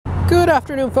Good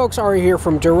afternoon, folks. Ari here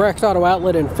from Direct Auto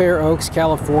Outlet in Fair Oaks,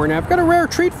 California. I've got a rare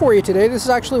treat for you today. This is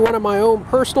actually one of my own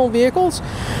personal vehicles.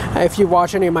 If you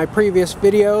watch any of my previous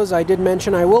videos, I did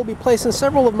mention I will be placing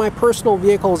several of my personal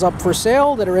vehicles up for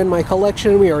sale that are in my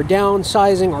collection. We are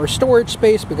downsizing our storage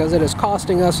space because it is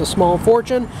costing us a small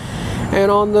fortune. And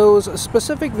on those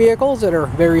specific vehicles that are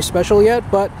very special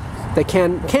yet, but they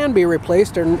can be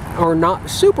replaced and are not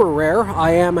super rare,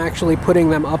 I am actually putting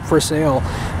them up for sale.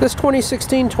 This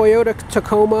 2016 Toyota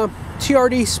Tacoma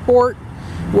TRD Sport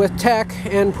with tech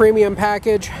and premium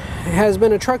package has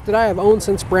been a truck that I have owned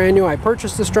since brand new. I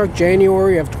purchased this truck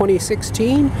January of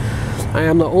 2016. I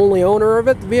am the only owner of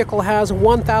it. The vehicle has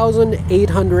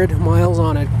 1,800 miles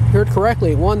on it. You heard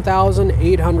correctly,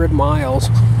 1,800 miles.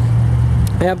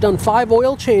 I have done 5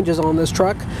 oil changes on this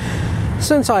truck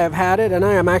since I have had it, and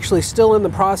I am actually still in the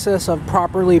process of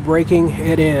properly breaking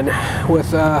it in.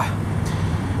 With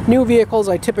new vehicles,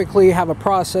 I typically have a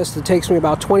process that takes me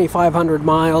about 2,500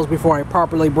 miles before I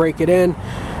properly break it in,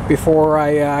 before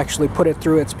I actually put it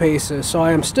through its paces. So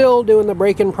I am still doing the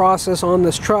break-in process on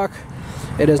this truck.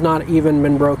 It has not even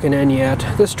been broken in yet.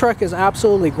 This truck is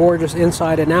absolutely gorgeous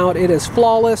inside and out. It is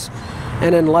flawless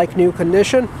and in like new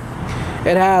condition.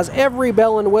 It has every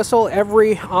bell and whistle,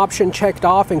 every option checked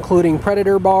off, including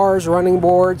predator bars, running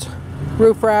boards,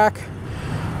 roof rack,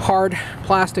 hard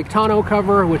plastic tonneau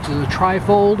cover, which is a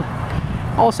trifold.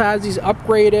 Also has these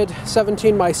upgraded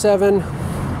 17x7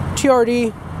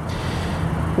 TRD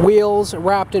wheels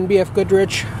wrapped in BF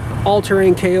Goodrich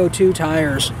all-terrain KO2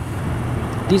 tires.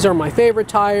 These are my favorite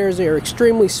tires. They are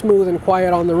extremely smooth and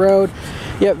quiet on the road,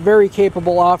 yet very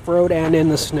capable off-road and in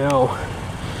the snow.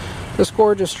 This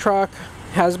gorgeous truck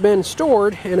has been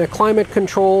stored in a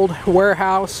climate-controlled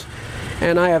warehouse,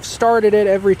 and I have started it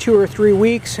every 2 or 3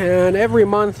 weeks, and every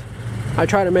month I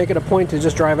try to make it a point to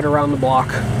just drive it around the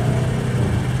block.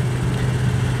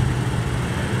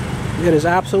 It is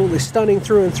absolutely stunning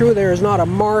through and through. There is not a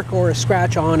mark or a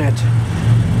scratch on it.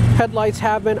 Headlights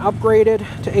have been upgraded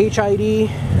to HID.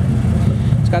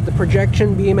 It's got the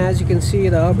projection beam, as you can see,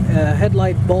 the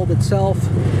headlight bulb itself,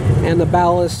 and the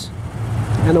ballast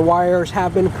and the wires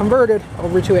have been converted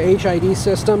over to a HID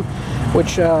system,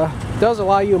 which does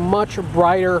allow you much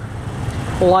brighter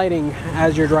lighting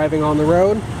as you're driving on the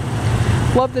road.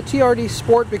 Love the TRD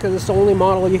Sport because it's the only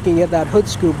model you can get that hood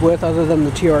scoop with other than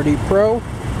the TRD Pro.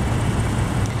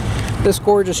 This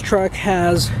gorgeous truck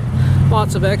has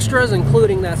lots of extras,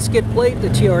 including that skid plate, the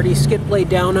TRD skid plate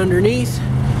down underneath,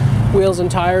 wheels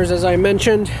and tires as I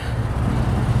mentioned.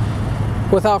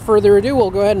 Without further ado, we'll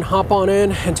go ahead and hop on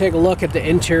in and take a look at the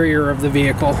interior of the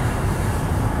vehicle.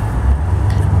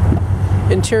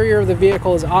 Interior of the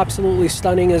vehicle is absolutely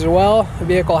stunning as well. The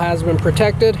vehicle has been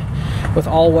protected with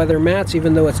all-weather mats,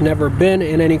 even though it's never been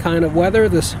in any kind of weather.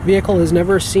 This vehicle has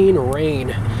never seen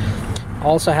rain.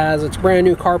 Also has its brand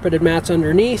new carpeted mats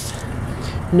underneath.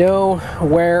 No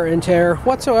wear and tear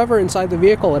whatsoever inside the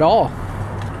vehicle at all.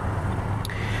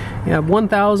 You have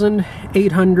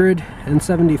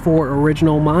 1,874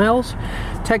 original miles,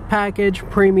 tech package,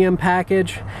 premium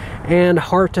package, and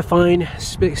hard to find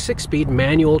 6-speed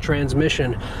manual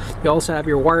transmission. You also have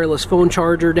your wireless phone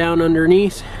charger down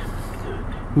underneath,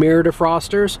 mirror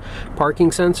defrosters, parking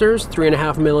sensors,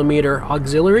 3.5mm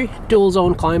auxiliary, dual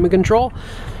zone climate control,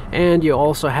 and you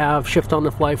also have shift on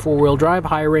the fly 4-wheel drive,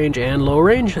 high range and low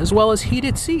range, as well as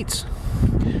heated seats.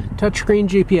 Touchscreen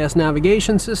GPS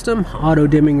navigation system, auto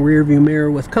dimming rear view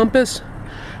mirror with compass,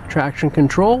 traction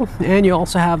control, and you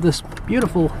also have this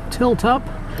beautiful tilt up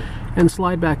and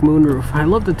slide back moonroof. I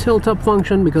love the tilt up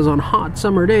function because on hot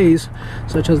summer days,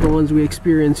 such as the ones we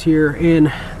experience here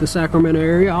in the Sacramento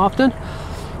area often,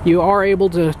 you are able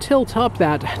to tilt up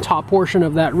that top portion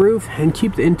of that roof and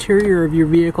keep the interior of your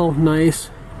vehicle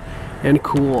nice and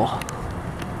cool.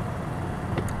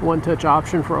 One touch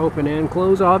option for open and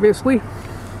close, obviously.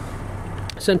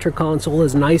 Center console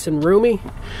is nice and roomy.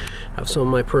 Have some of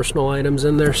my personal items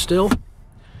in there still.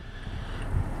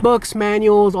 Books,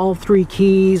 manuals, all 3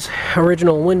 keys,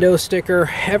 original window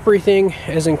sticker, everything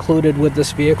is included with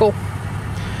this vehicle.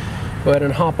 Go ahead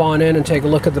and hop on in and take a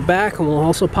look at the back, and we'll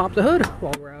also pop the hood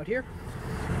while we're out here.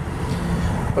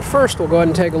 But first, we'll go ahead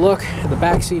and take a look at the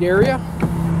back seat area,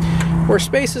 where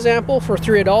space is ample for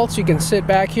 3 adults. You can sit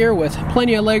back here with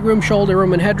plenty of legroom, shoulder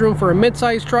room, and headroom. For a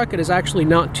mid-sized truck, it is actually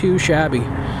not too shabby.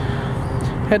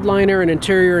 Headliner and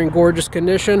interior in gorgeous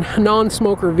condition.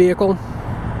 Non-smoker vehicle.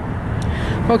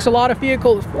 Folks, a lot of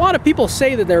people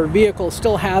say that their vehicle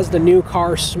still has the new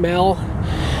car smell.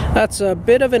 That's a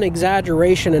bit of an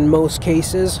exaggeration in most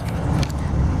cases.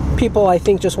 People, I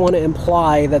think, just want to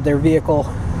imply that their vehicle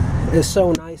is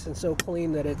so nice and so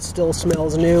clean that it still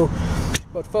smells new.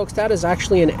 But folks, that is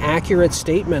actually an accurate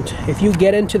statement. If you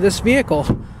get into this vehicle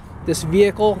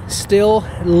still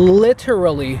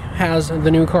literally has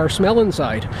the new car smell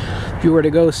inside. If you were to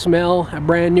go smell a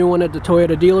brand new one at the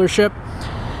Toyota dealership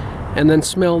and then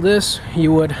smell this,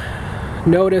 you would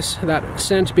notice that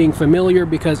scent being familiar,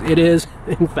 because it is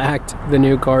in fact the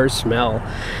new car smell.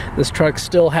 This truck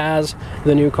still has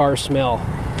the new car smell.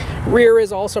 Rear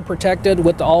is also protected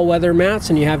with the all-weather mats,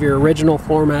 and you have your original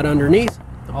floor mat underneath.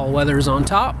 All-weathers on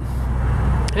top.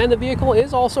 And the vehicle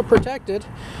is also protected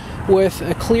with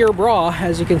a clear bra,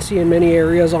 as you can see in many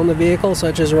areas on the vehicle,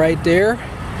 such as right there,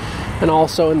 and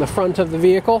also in the front of the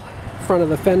vehicle, front of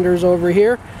the fenders over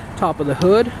here, top of the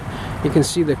hood. You can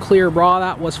see the clear bra.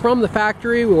 That was from the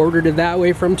factory. We ordered it that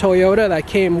way from Toyota. That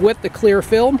came with the clear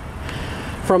film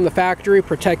from the factory,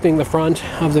 protecting the front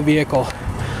of the vehicle.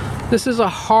 This is a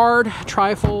hard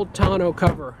trifold tonneau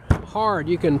cover. Hard.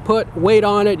 You can put weight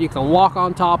on it, you can walk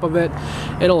on top of it,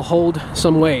 it'll hold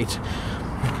some weight.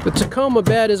 The Tacoma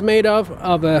bed is made of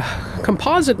a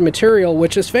composite material,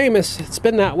 which is famous. It's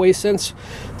been that way since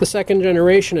the second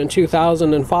generation in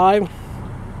 2005.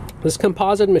 This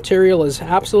composite material is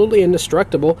absolutely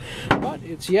indestructible, but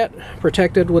it's yet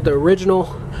protected with the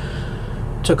original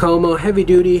Tacoma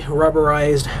heavy-duty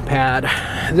rubberized pad.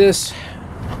 This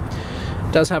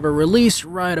does have a release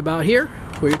right about here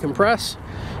where you can press.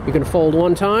 You can fold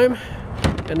one time,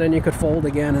 and then you could fold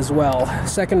again as well.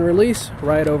 Second release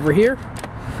right over here,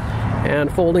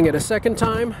 and folding it a second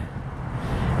time.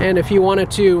 And if you wanted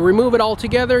to remove it all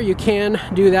together, you can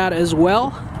do that as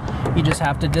well. You just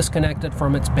have to disconnect it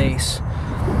from its base.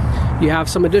 You have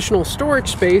some additional storage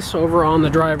space over on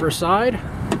the driver's side,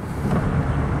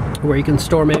 where you can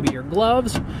store maybe your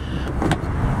gloves.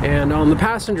 And on the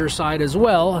passenger side as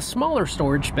well, a smaller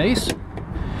storage space.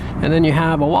 And then you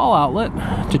have a wall outlet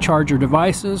to charge your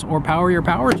devices or power your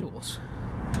power tools.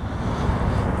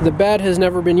 The bed has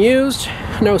never been used.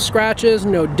 No scratches,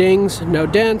 no dings, no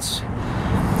dents.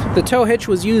 The tow hitch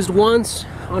was used once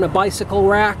on a bicycle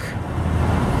rack.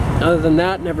 Other than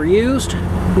that, never used.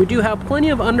 We do have plenty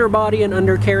of underbody and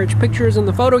undercarriage pictures in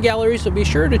the photo gallery, so be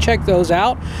sure to check those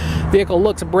out. Vehicle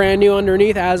looks brand new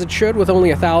underneath, as it should, with only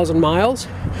 1,000 miles.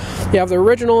 You have the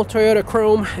original Toyota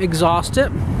chrome exhaust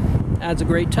tip. Adds a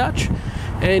great touch,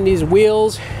 and these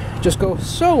wheels just go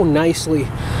so nicely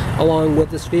along with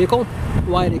this vehicle.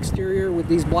 White exterior with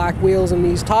these black wheels and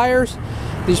these tires.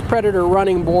 These Predator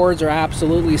running boards are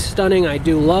absolutely stunning. I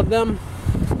do love them.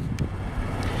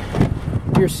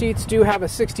 Your seats do have a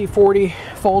 60/40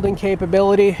 folding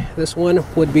capability. This one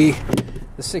would be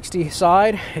the 60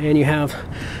 side, and you have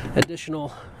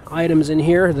additional items in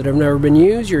here that have never been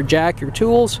used. Your jack, your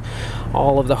tools,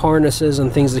 all of the harnesses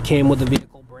and things that came with the vehicle.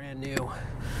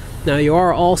 Now you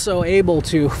are also able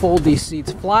to fold these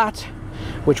seats flat,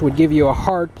 which would give you a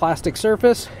hard plastic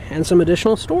surface and some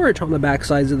additional storage on the back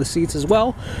sides of the seats as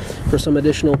well for some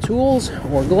additional tools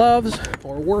or gloves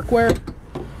or workwear.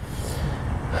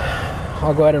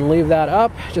 I'll go ahead and leave that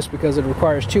up just because it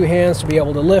requires two hands to be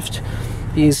able to lift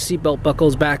these seatbelt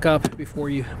buckles back up before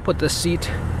you put the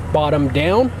seat bottom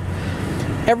down.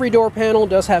 Every door panel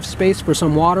does have space for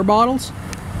some water bottles.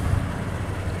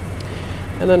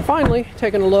 And then finally,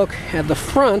 taking a look at the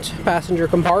front passenger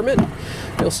compartment,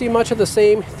 you'll see much of the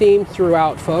same theme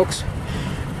throughout, folks.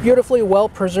 Beautifully well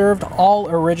preserved, all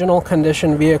original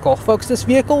condition vehicle. Folks, this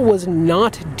vehicle was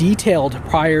not detailed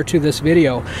prior to this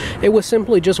video. It was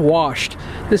simply just washed.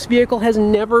 This vehicle has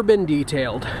never been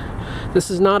detailed. This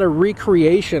is not a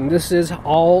recreation. This is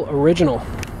all original.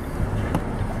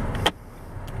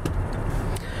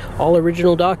 All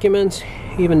original documents,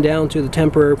 even down to the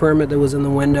temporary permit that was in the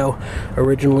window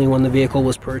originally when the vehicle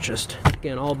was purchased.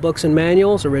 Again, all books and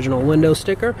manuals, original window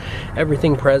sticker,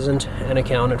 everything present and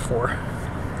accounted for.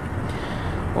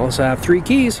 Also have 3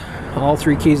 keys, all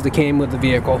 3 keys that came with the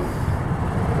vehicle.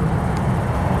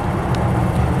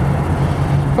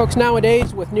 Folks,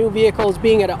 nowadays with new vehicles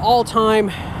being at an all-time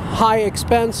high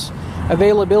expense,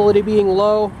 availability being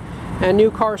low, and new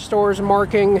car stores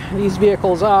marking these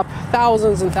vehicles up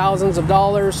thousands and thousands of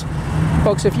dollars.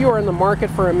 Folks, if you are in the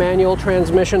market for a manual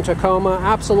transmission Tacoma,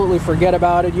 absolutely forget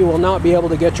about it. You will not be able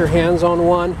to get your hands on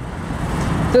one.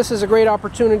 This is a great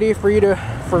opportunity for you to,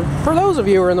 for those of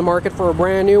you who are in the market for a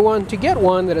brand new one, to get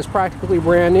one that is practically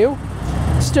brand new.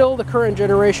 Still the current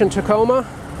generation Tacoma,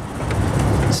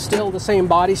 still the same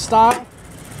body style.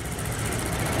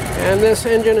 And this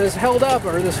engine is held up,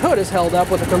 or this hood is held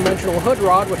up with a conventional hood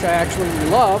rod, which I actually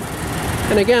love.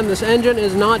 And again, this engine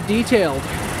is not detailed.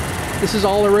 This is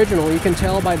all original. You can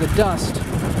tell by the dust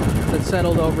that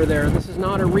settled over there. This is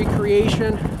not a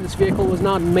recreation. This vehicle was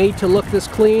not made to look this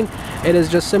clean. It has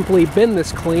just simply been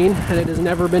this clean, and it has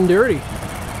never been dirty.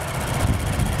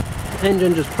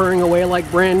 Engine just purring away like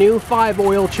brand new. 5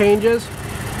 oil changes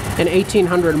and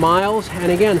 1,800 miles.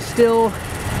 And again, still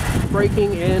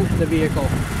breaking in the vehicle.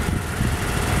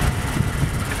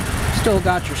 Still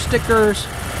got your stickers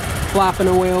flapping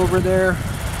away over there.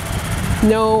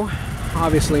 No,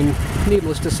 obviously,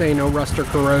 needless to say, no rust or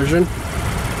corrosion.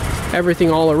 Everything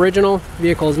all original.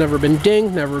 Vehicle has never been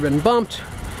dinged, never been bumped,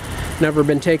 never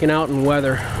been taken out in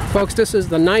weather. Folks, this is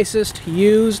the nicest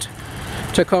used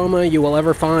Tacoma you will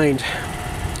ever find.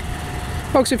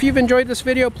 Folks, if you've enjoyed this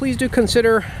video, please do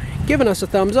consider giving us a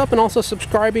thumbs up and also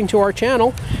subscribing to our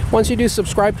channel. Once you do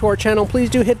subscribe to our channel, please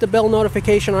do hit the bell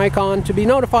notification icon to be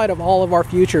notified of all of our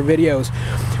future videos.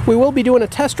 We will be doing a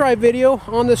test drive video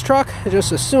on this truck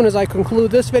just as soon as I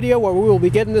conclude this video, where we will be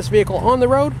getting this vehicle on the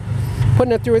road,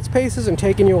 putting it through its paces, and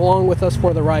taking you along with us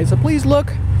for the ride. So please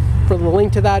look for the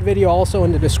link to that video also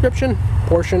in the description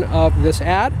portion of this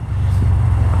ad.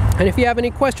 And if you have any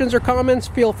questions or comments,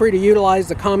 feel free to utilize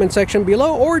the comment section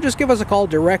below, or just give us a call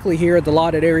directly here at the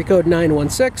lot at area code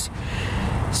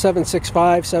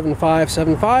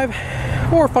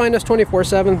 916-765-7575, or find us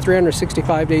 24/7,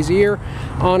 365 days a year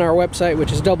on our website,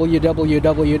 which is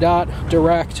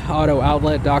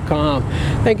www.directauto.outlet.com.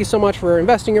 Thank you so much for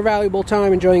investing your valuable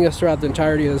time and joining us throughout the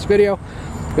entirety of this video.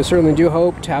 We certainly do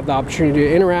hope to have the opportunity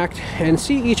to interact and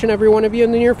see each and every one of you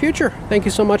in the near future. Thank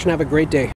you so much and have a great day.